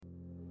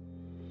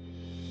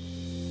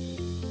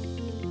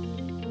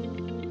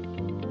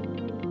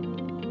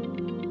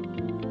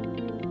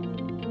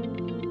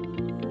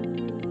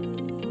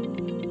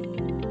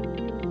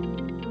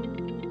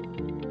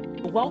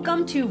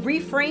Welcome to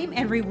Reframe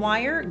and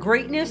Rewire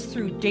Greatness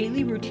Through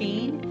Daily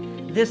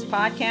Routine. This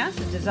podcast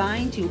is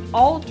designed to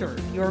alter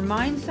your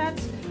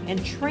mindsets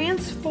and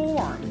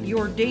transform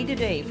your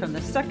day-to-day from the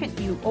second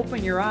you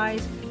open your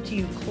eyes to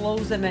you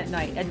close them at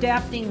night,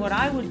 adapting what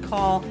I would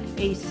call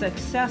a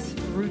success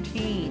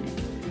routine.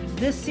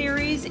 This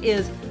series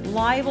is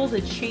liable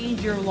to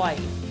change your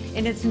life,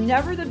 and it's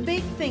never the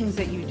big things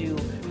that you do,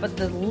 but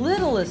the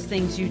littlest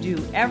things you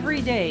do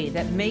every day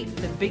that make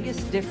the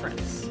biggest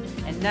difference.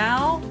 And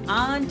now,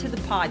 on to the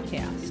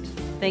podcast.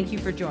 Thank you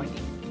for joining.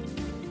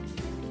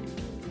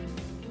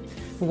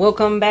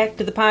 Welcome back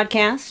to the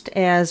podcast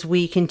as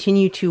we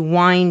continue to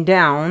wind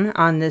down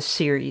on this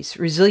series,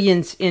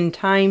 Resilience in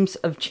Times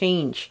of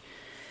Change.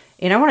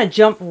 And I want to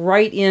jump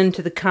right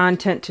into the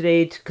content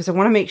today because I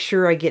want to make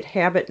sure I get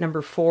habit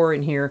number 4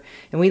 in here.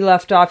 And we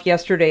left off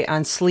yesterday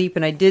on sleep,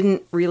 and I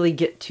didn't really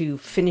get to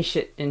finish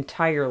it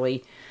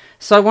entirely.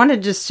 So I want to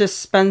just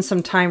spend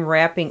some time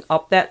wrapping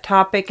up that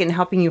topic and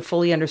helping you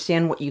fully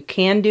understand what you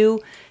can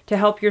do to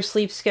help your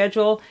sleep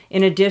schedule,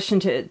 in addition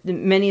to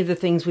many of the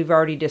things we've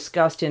already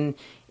discussed in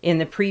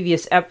the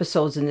previous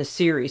episodes in this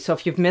series. So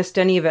if you've missed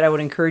any of it, I would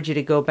encourage you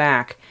to go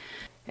back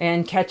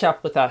and catch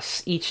up with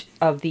us. Each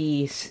of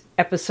these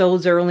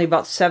episodes are only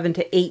about 7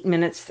 to 8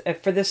 minutes.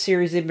 For this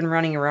series, they've been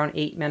running around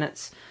 8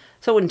 minutes,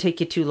 so it wouldn't take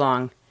you too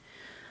long.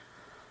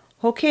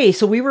 Okay,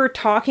 so we were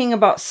talking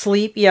about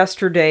sleep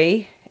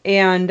yesterday.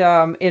 And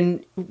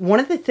one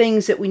of the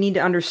things that we need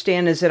to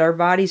understand is that our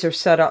bodies are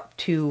set up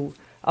to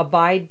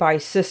abide by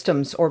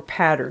systems or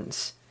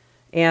patterns.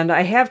 And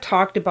I have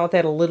talked about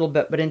that a little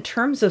bit, but in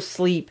terms of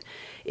sleep,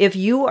 if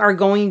you are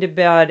going to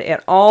bed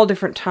at all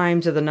different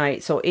times of the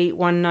night, so 8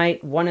 one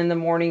night, 1 in the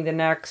morning the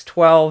next,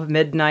 12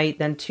 midnight,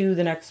 then 2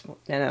 the next,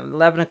 and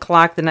 11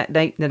 o'clock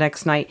the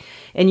next night,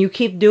 and you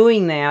keep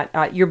doing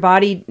that, your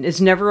body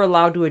is never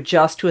allowed to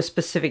adjust to a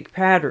specific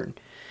pattern.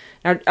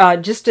 Now,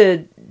 just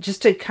to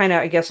kind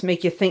of, I guess,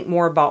 make you think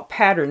more about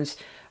patterns,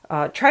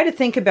 try to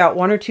think about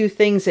 1 or 2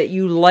 things that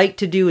you like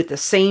to do at the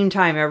same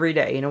time every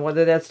day. You know,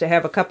 whether that's to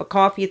have a cup of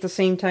coffee at the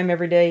same time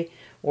every day,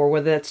 or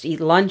whether that's to eat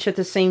lunch at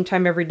the same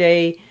time every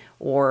day,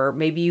 or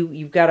maybe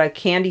you've got a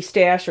candy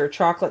stash or a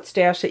chocolate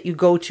stash that you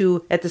go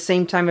to at the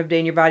same time of day,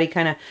 and your body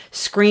kind of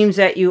screams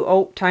at you,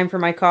 oh, time for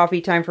my coffee,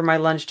 time for my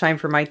lunch, time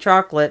for my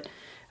chocolate.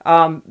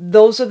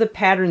 Those are the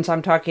patterns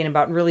I'm talking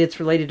about, and really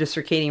it's related to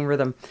circadian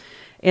rhythm.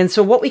 And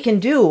so what we can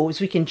do is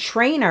we can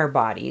train our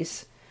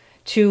bodies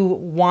to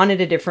want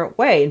it a different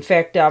way. In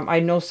fact, I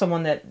know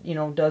someone that,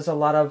 does a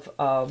lot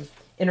of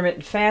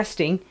intermittent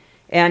fasting,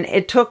 and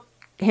it took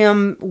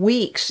him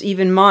weeks,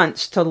 even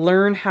months, to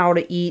learn how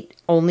to eat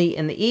only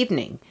in the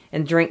evening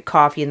and drink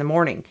coffee in the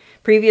morning.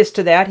 Previous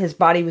to that, his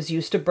body was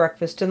used to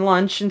breakfast and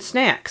lunch and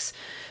snacks.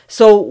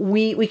 So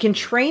we can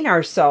train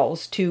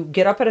ourselves to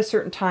get up at a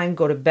certain time,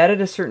 go to bed at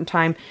a certain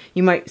time.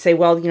 You might say,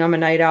 well, I'm a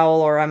night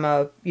owl, or I'm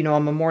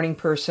a morning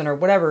person, or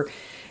whatever.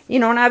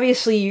 And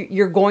obviously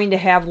you're going to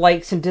have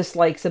likes and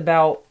dislikes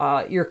about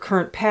your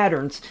current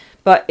patterns.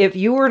 But if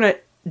you were in a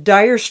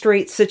dire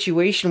straits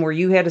situation where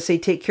you had to, say,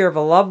 take care of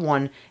a loved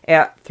one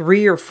at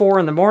 3 or 4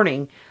 in the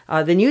morning,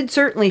 then you'd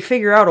certainly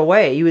figure out a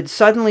way. You would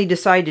suddenly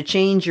decide to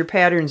change your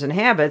patterns and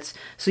habits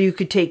so you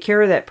could take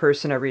care of that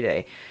person every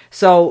day.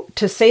 So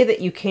to say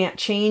that you can't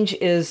change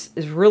is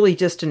really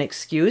just an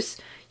excuse.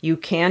 You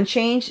can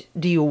change.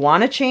 Do you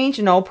want to change?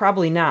 No,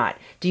 probably not.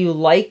 Do you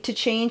like to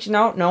change?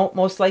 No,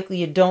 most likely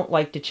you don't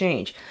like to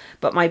change.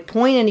 But my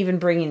point in even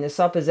bringing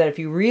this up is that if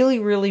you really,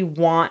 really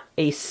want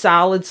a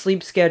solid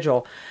sleep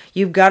schedule,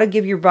 you've got to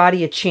give your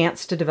body a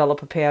chance to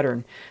develop a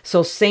pattern.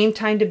 So same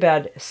time to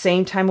bed,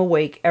 same time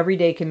awake every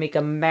day can make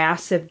a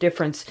massive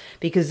difference,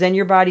 because then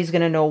your body's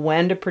going to know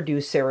when to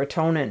produce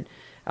serotonin.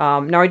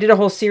 Now, I did a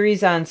whole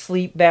series on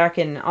sleep back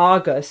in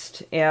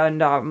August,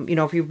 and,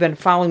 if you've been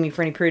following me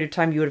for any period of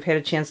time, you would have had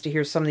a chance to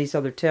hear some of these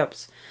other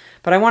tips.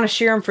 But I want to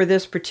share them for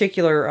this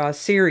particular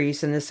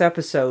series in this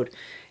episode,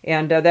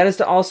 and that is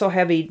to also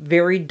have a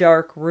very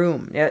dark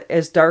room,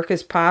 as dark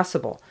as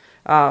possible.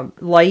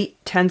 Light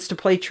tends to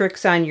play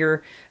tricks on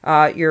your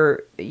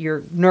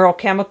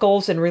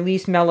neurochemicals and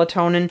release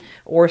melatonin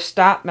or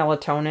stop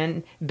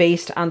melatonin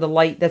based on the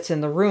light that's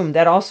in the room.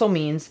 That also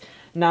means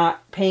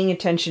not paying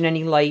attention to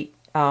any light,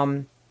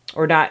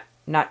 or not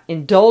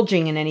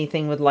indulging in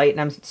anything with light.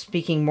 And I'm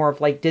speaking more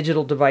of like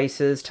digital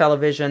devices,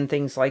 television,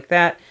 things like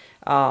that.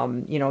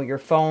 Your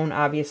phone,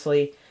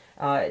 obviously,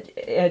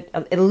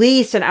 at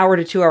least an hour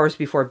to 2 hours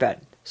before bed,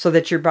 so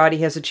that your body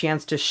has a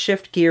chance to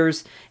shift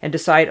gears and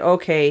decide,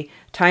 okay,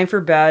 time for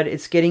bed,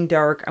 it's getting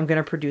dark, I'm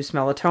going to produce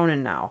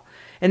melatonin now.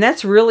 And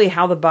that's really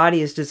how the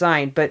body is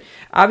designed. But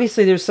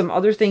obviously there's some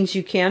other things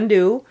you can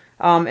do,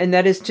 and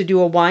that is to do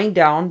a wind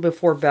down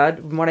before bed.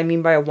 And what I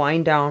mean by a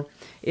wind down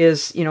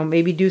is,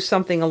 maybe do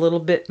something a little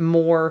bit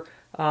more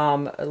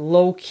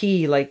low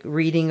key, like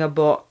reading a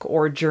book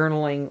or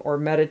journaling or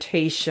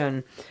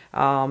meditation,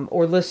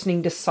 or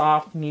listening to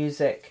soft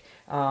music,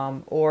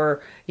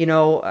 or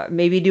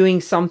maybe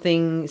doing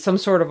some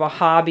sort of a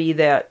hobby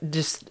that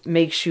just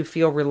makes you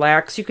feel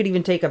relaxed. You could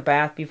even take a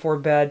bath before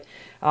bed.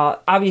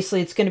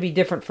 Obviously, it's going to be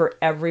different for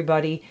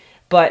everybody.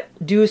 but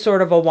do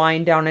sort of a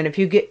wind down. And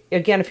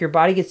if your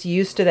body gets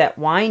used to that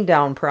wind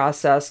down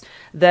process,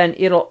 then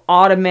it'll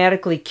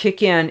automatically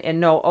kick in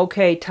and know,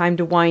 okay, time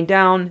to wind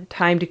down,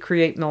 time to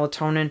create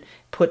melatonin,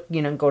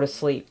 go to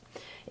sleep.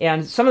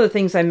 And some of the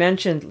things I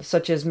mentioned,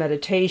 such as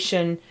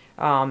meditation,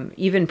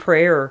 even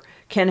prayer,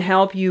 can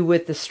help you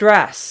with the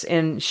stress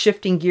and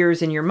shifting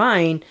gears in your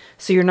mind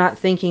so you're not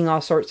thinking all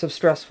sorts of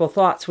stressful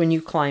thoughts when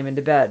you climb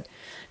into bed.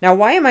 Now,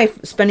 why am I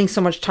spending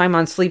so much time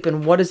on sleep,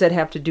 and what does that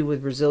have to do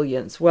with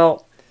resilience?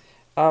 Well,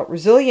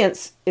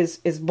 resilience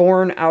is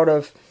born out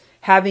of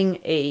having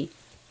a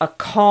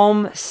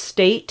calm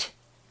state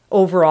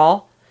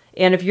overall.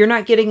 And if you're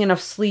not getting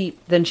enough sleep,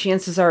 then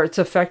chances are it's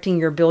affecting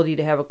your ability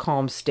to have a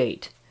calm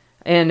state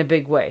in a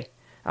big way.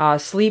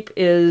 Sleep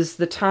is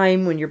the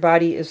time when your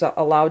body is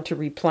allowed to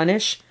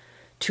replenish,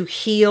 to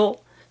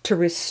heal, to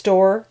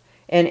restore.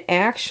 And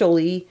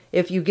actually,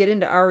 if you get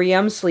into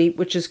REM sleep,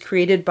 which is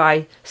created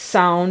by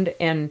sound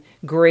and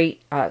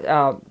great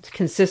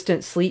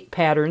consistent sleep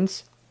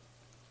patterns,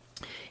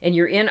 and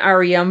you're in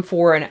REM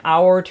for an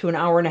hour to an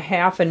hour and a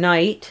half a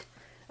night,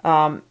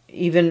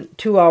 even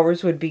 2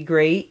 hours would be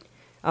great.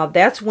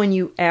 That's when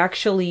you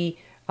actually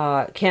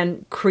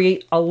can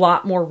create a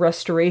lot more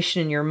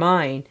restoration in your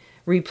mind,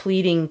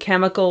 repleting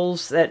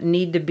chemicals that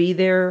need to be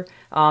there,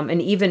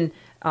 and even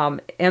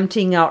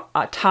emptying out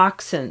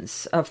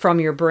toxins from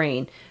your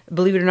brain.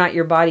 Believe it or not,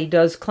 your body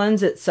does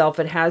cleanse itself.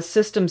 It has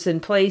systems in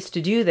place to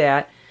do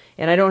that.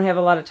 And I don't have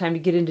a lot of time to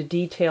get into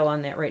detail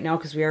on that right now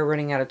because we are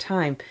running out of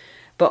time.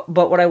 But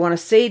what I want to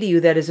say to you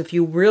that is, if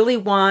you really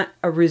want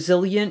a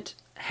resilient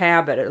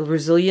habit, a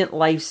resilient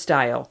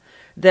lifestyle,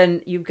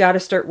 then you've got to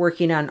start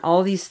working on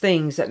all these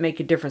things that make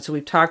a difference. So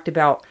we've talked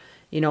about,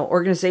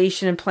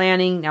 organization and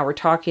planning. Now we're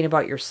talking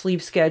about your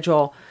sleep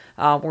schedule.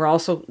 We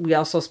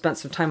also spent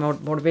some time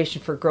on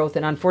motivation for growth,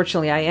 and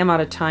unfortunately I am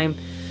out of time.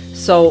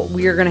 So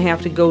we are going to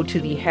have to go to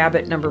the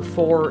habit number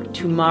 4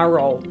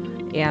 tomorrow,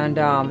 and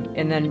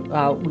then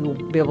we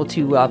will be able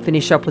to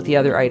finish up with the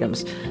other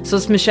items. So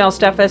it's Michelle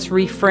Steffes,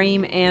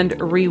 Reframe and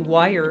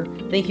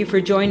Rewire. Thank you for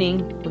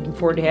joining. Looking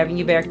forward to having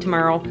you back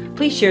tomorrow.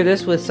 Please share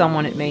this with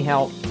someone it may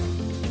help.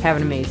 Have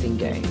an amazing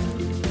day.